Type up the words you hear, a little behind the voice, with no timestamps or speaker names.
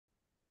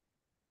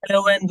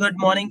Hello and good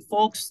morning,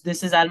 folks.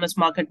 This is Almus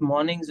Market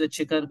Mornings with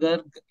Shikhar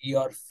Garg,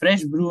 your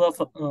fresh brew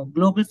of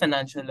global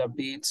financial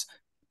updates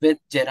with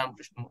Jayaram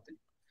Krishnamurthy.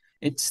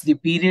 It's the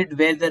period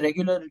where the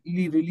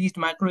regularly released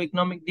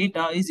macroeconomic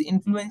data is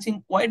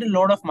influencing quite a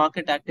lot of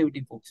market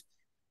activity, folks.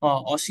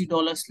 Aussie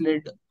dollar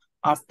slid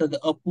after the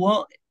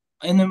poor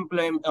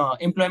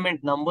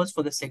employment numbers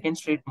for the second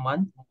straight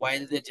month,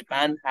 while the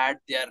Japan had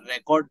their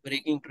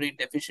record-breaking trade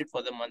deficit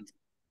for the month.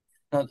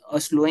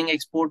 A slowing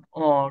export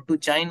to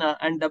China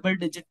and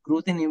double-digit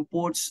growth in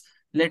imports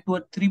led to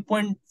a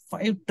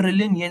 3.5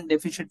 trillion yen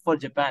deficit for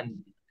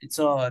Japan. It's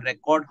a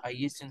record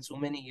highest in so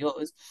many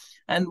years.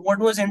 And what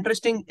was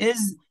interesting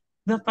is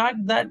the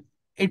fact that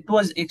it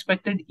was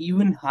expected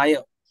even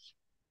higher.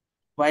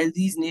 While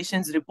these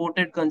nations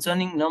reported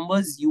concerning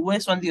numbers,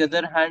 US, on the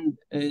other hand,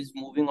 is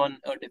moving on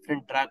a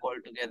different track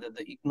altogether.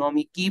 The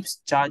economy keeps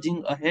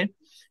charging ahead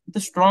with a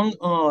strong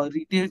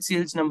retail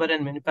sales number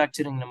and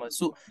manufacturing number.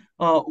 So,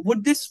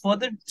 would this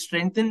further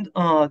strengthen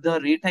the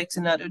rate hike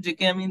scenario,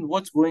 JK? I mean,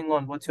 what's going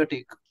on? What's your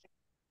take?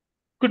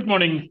 Good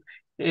morning.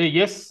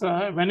 Yes,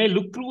 when I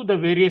look through the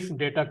various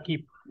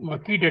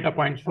key data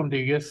points from the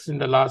US in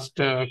the last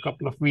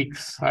couple of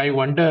weeks, I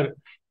wonder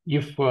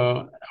if,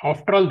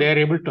 after all, they are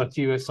able to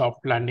achieve a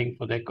soft landing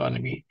for the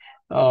economy.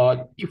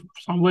 If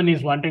someone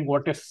is wondering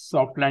what a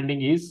soft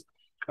landing is,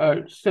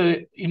 it's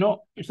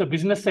a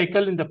business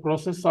cycle in the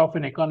process of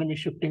an economy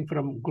shifting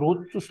from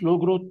growth to slow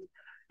growth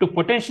to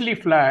potentially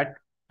flat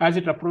as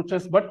it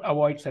approaches but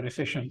avoids a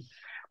recession.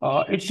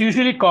 It's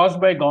usually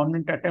caused by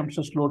government attempts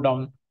to slow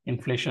down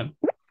inflation.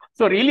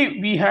 So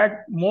really, we had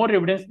more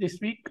evidence this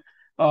week.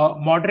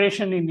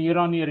 Moderation in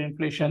year-on-year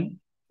inflation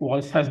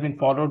has been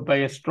followed by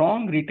a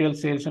strong retail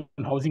sales and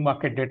housing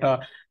market data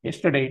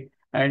yesterday,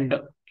 and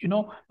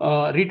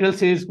retail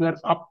sales were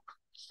up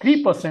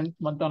 3%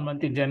 month on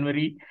month in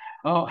January,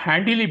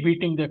 handily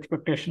beating the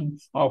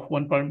expectations of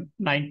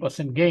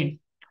 1.9% gain.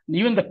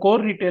 Even the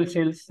core retail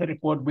sales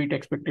report beat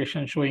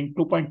expectations, showing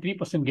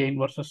 2.3% gain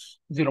versus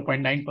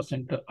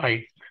 0.9%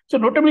 high. So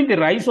notably, the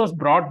rise was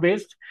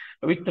broad-based,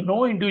 with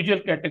no individual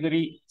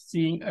category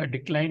seeing a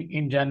decline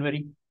in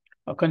January.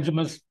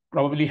 Consumers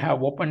probably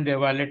have opened their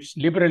wallets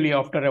liberally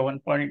after a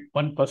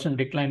 1.1%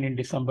 decline in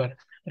December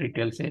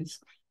retail sales.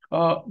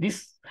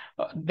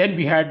 Then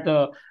we had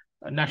the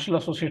National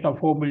Association of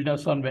Home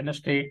Builders on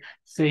Wednesday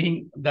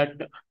saying that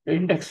the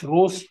index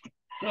rose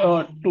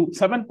to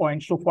 7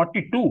 points to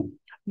 42,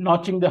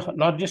 notching the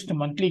largest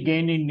monthly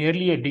gain in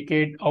nearly a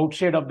decade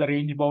outside of the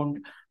range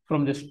bound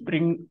from the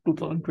spring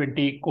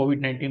 2020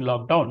 COVID-19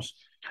 lockdowns.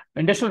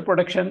 Industrial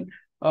production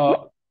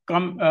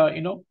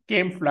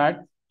came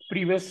flat,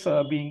 previous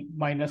being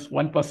minus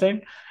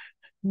 1%.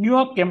 New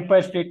York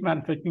Empire State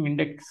Manufacturing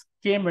Index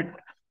came at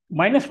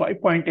minus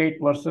 5.8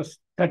 versus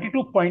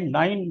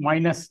 32.9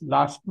 minus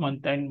last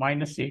month and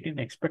minus 18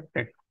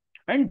 expected.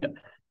 And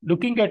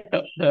looking at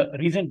the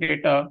recent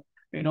data,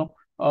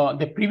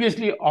 the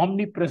previously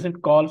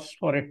omnipresent calls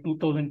for a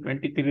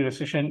 2023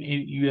 recession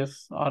in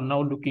US are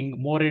now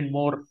looking more and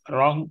more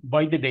wrong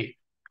by the day.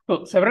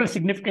 So several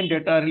significant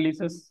data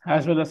releases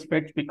as well as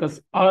Fed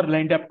speakers are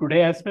lined up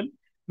today as well,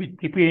 with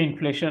PPI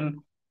inflation,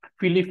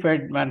 Philly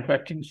Fed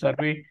manufacturing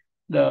survey,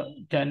 the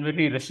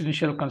January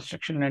residential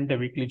construction, and the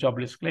weekly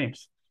jobless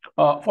claims.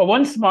 For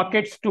once,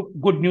 markets took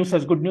good news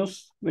as good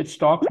news, with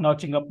stocks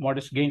notching up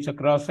modest gains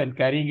across and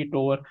carrying it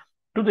over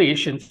to the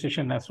Asian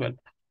session as well.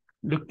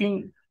 Look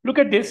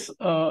at this.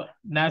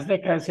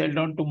 Nasdaq has held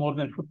on to more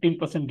than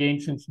 15% gain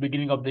since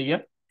beginning of the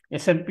year.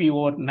 S&P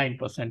over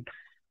 9%,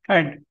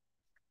 and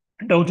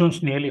Dow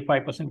Jones nearly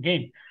 5%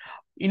 gain.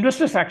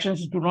 Investors'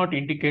 actions do not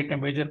indicate a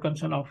major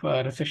concern of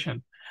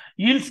recession.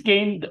 Yields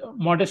gained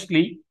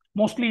modestly,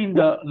 mostly in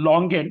the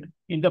long end.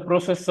 In the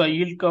process,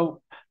 yield curve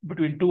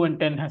between 2 and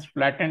 10 has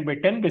flattened by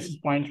 10 basis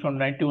points from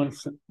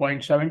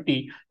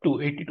 91.70 to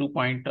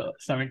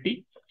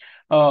 82.70.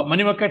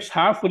 Money markets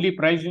have fully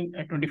priced in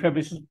a 25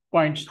 basis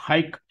points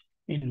hike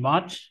in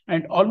March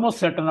and almost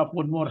certain of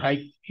one more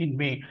hike in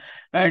May.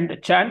 And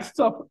chances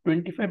of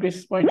 25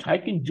 basis points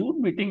hike in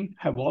June meeting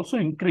have also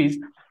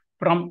increased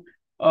from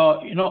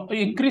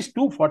increased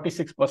to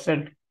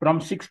 46% from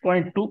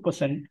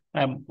 6.2%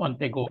 a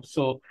month ago.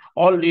 So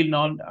all in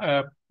all,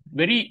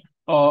 very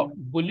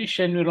bullish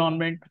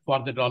environment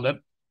for the dollar,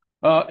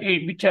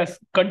 which has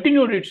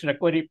continued its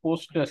recovery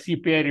post the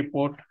CPI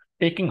report,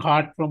 taking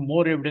heart from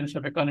more evidence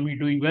of economy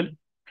doing well.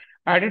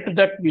 Added to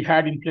that, we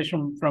had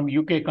inflation from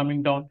UK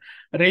coming down,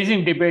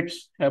 raising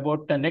debates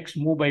about the next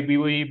move by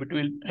BOE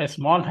between a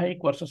small hike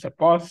versus a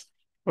pause,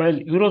 while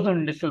Eurozone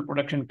industrial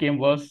production came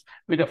worse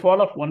with a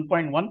fall of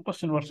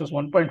 1.1% versus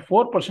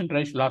 1.4%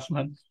 rise last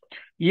month.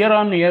 Year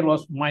on year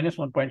was minus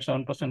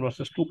 1.7%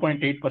 versus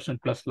 2.8%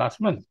 plus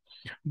last month.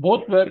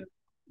 Both were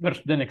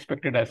worse than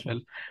expected as well.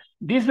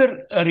 These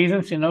were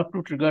reasons enough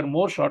to trigger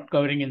more short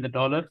covering in the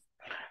dollar,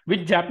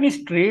 with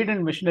Japanese trade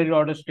and machinery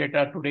orders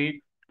data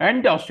today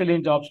and the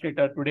Australian jobs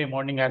data today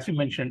morning, as you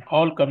mentioned,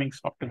 all coming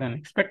softer than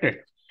expected.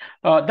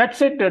 That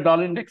said, the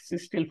dollar index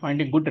is still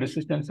finding good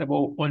resistance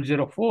above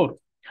 104.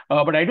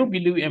 But I do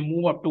believe a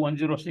move up to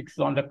 106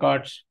 on the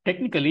cards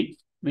technically,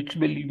 which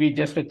will be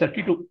just a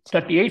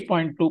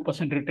 38.2%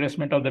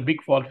 retracement of the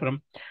big fall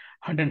from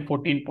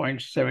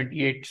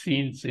 114.78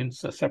 seen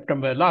since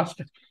September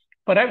last.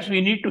 Perhaps we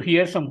need to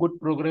hear some good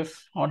progress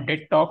on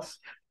debt talks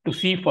to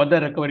see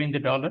further recovery in the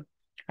dollar,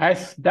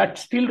 as that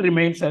still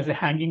remains as a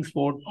hanging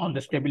sword on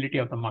the stability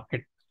of the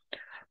market.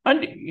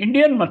 And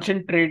Indian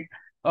merchant trade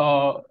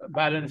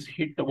balance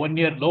hit 1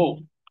 year low.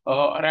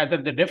 Rather,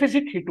 the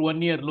deficit hit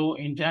 1 year low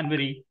in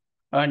January,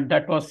 and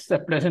that was a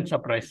pleasant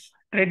surprise.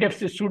 Trade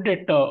deficit stood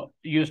at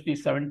USD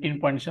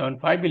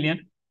 17.75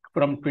 billion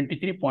from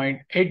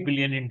 23.8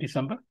 billion in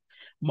December.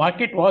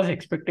 Market was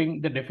expecting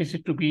the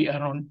deficit to be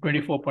around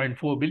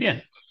 24.4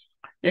 billion.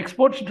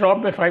 Exports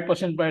dropped by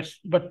 5%,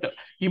 but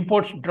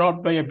imports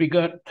dropped by a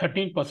bigger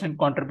 13%,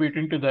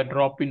 contributing to the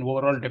drop in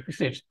overall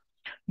deficits.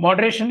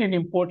 Moderation in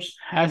imports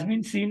has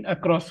been seen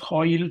across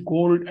oil,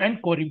 gold,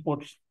 and core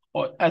imports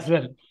as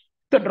well.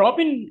 The drop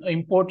in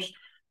imports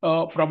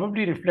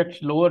probably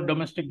reflects lower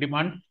domestic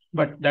demand,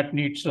 but that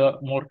needs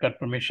more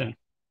confirmation.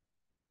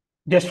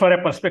 Just for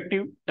a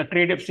perspective, the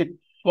trade deficit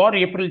for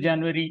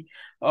April-January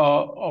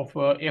of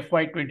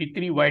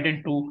FY23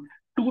 widened to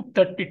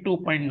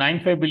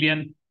 232.95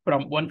 billion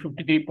from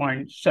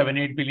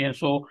 153.78 billion.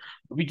 So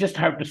we just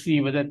have to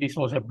see whether this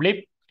was a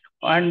blip.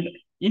 And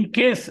in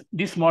case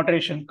this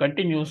moderation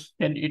continues,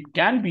 then it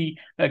can be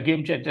a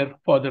game changer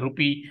for the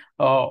rupee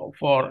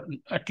for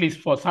at least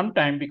for some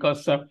time,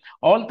 because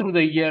all through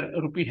the year,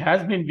 rupee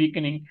has been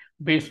weakening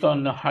based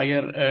on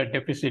higher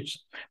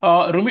deficits.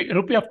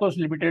 Rupee, of course,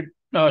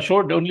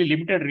 showed only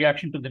limited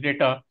reaction to the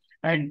data,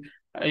 and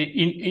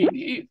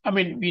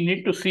we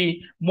need to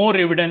see more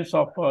evidence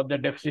of the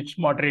deficits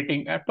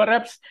moderating.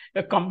 Perhaps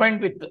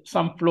combined with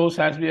some flows,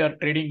 as we are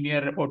trading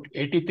near about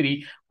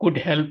 83, could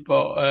help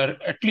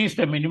at least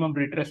a minimum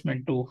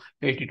retracement to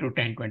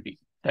 82.1020.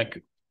 Thank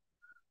you.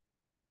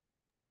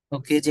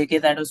 Okay,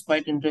 JK, that was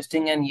quite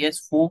interesting. And yes,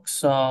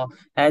 folks,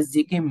 as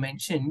JK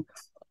mentioned,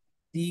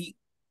 the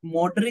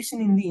moderation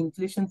in the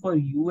inflation for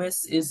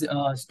US is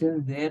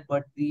still there,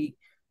 but the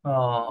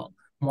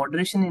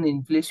moderation in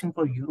inflation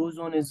for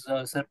Eurozone is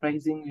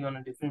surprisingly on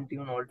a different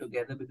tune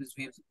altogether, because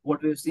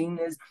what we've seen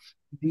is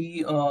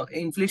the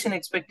inflation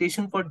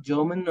expectation for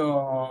German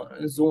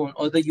zone,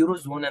 or the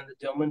Eurozone and the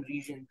German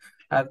region,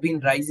 have been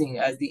rising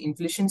as the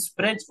inflation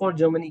spreads for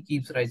Germany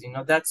keeps rising.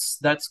 Now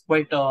that's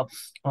quite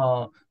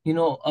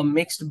a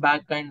mixed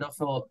bag kind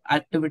of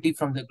activity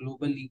from the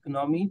global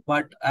economy.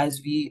 But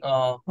as we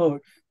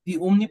heard, the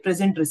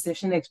omnipresent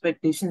recession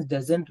expectations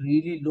doesn't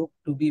really look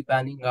to be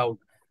panning out.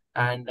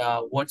 And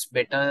what's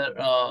better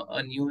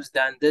news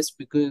than this,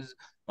 because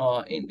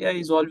India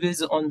is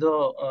always on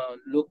the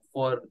look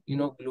for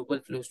global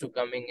flows to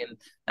coming in,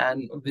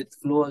 and with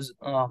flows,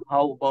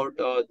 how about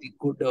the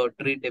good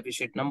trade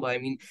deficit number? I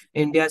mean,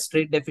 India's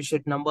trade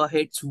deficit number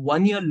hits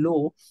 1 year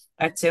low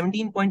at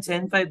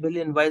 17.75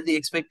 billion, while the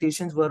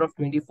expectations were of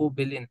 24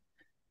 billion.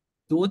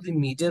 Though the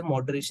major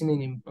moderation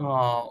in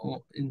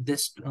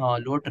this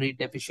low trade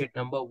deficit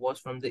number was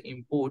from the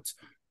imports,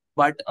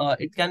 but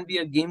it can be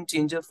a game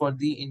changer for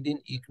the Indian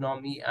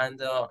economy and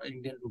the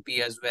Indian rupee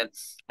as well.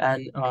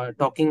 And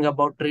talking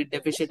about trade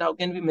deficit, how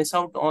can we miss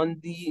out on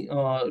the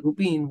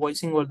rupee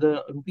invoicing or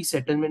the rupee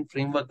settlement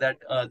framework that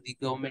the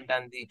government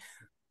and the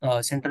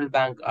central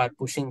bank are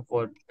pushing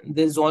for?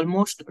 There's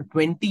almost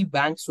 20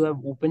 banks who have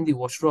opened the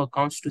Vostro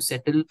accounts to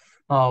settle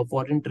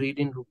foreign trade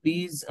in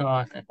rupees,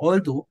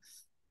 although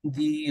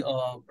the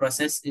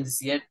process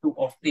is yet to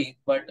offtake,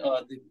 but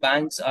the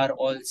banks are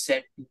all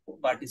set to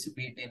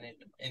participate in it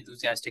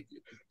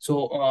enthusiastically.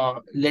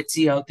 So let's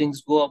see how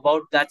things go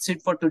about. That's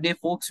it for today,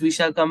 folks. We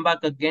shall come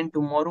back again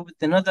tomorrow with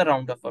another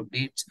round of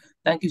updates.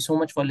 Thank you so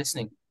much for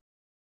listening.